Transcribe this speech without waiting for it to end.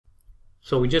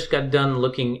So we just got done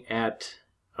looking at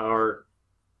our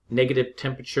negative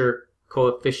temperature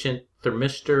coefficient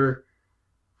thermistor,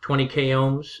 20k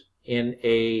ohms, in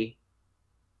a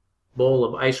bowl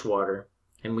of ice water,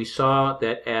 and we saw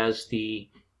that as the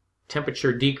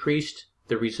temperature decreased,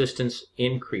 the resistance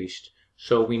increased.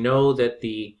 So we know that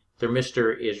the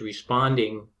thermistor is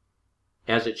responding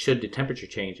as it should to temperature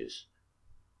changes.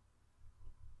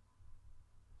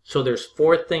 So there's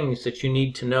 4 things that you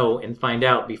need to know and find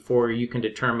out before you can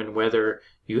determine whether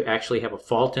you actually have a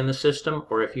fault in the system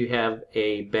or if you have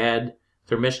a bad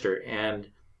thermistor. And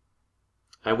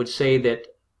I would say that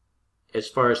as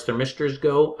far as thermistors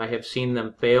go, I have seen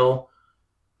them fail,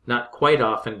 not quite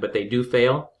often, but they do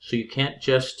fail. So you can't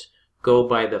just go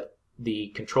by the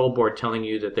control board telling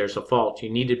you that there's a fault.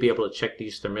 You need to be able to check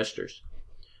these thermistors.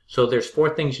 So there's 4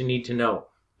 things you need to know.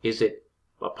 Is it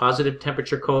a positive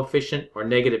temperature coefficient or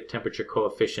negative temperature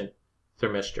coefficient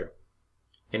thermistor?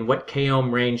 And what k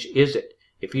ohm range is it?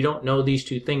 If you don't know these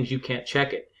 2 things, you can't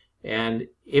check it. And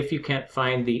if you can't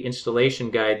find the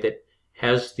installation guide that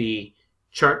has the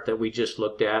chart that we just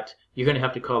looked at, you're going to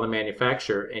have to call the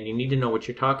manufacturer, and you need to know what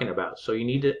you're talking about. So you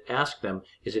need to ask them,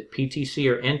 is it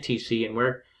PTC or NTC,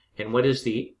 and what is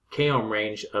the k ohm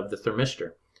range of the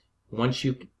thermistor? Once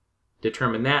you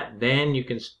determine that, then you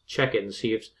can check it and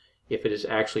see if it is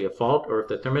actually a fault or if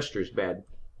the thermistor is bad.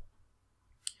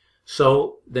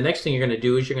 So the next thing you're going to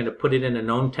do is you're going to put it in a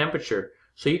known temperature.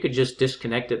 So you could just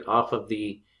disconnect it off of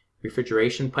the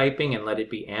refrigeration piping and let it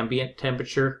be ambient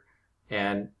temperature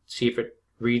and see if it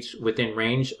reads within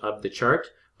range of the chart,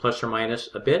 plus or minus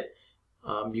a bit.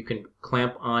 You can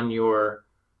clamp on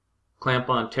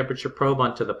temperature probe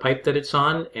onto the pipe that it's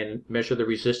on and measure the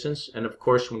resistance. And of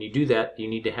course, when you do that, you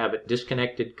need to have it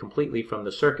disconnected completely from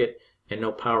the circuit and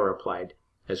no power applied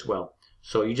as well.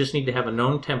 So you just need to have a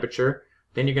known temperature.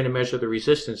 Then you're going to measure the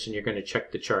resistance and you're going to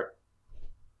check the chart.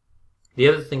 The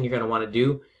other thing you're going to want to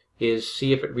do is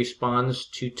see if it responds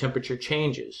to temperature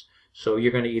changes. So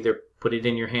you're going to either put it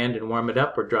in your hand and warm it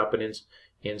up or drop it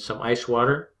in some ice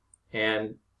water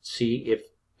and see if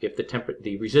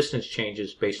the resistance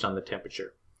changes based on the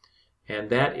temperature. And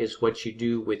that is what you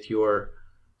do with your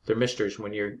thermistors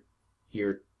when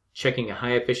you're checking a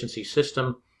high efficiency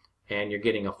system and you're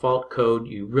getting a fault code.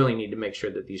 You really need to make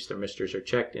sure that these thermistors are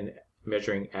checked and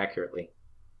measuring accurately.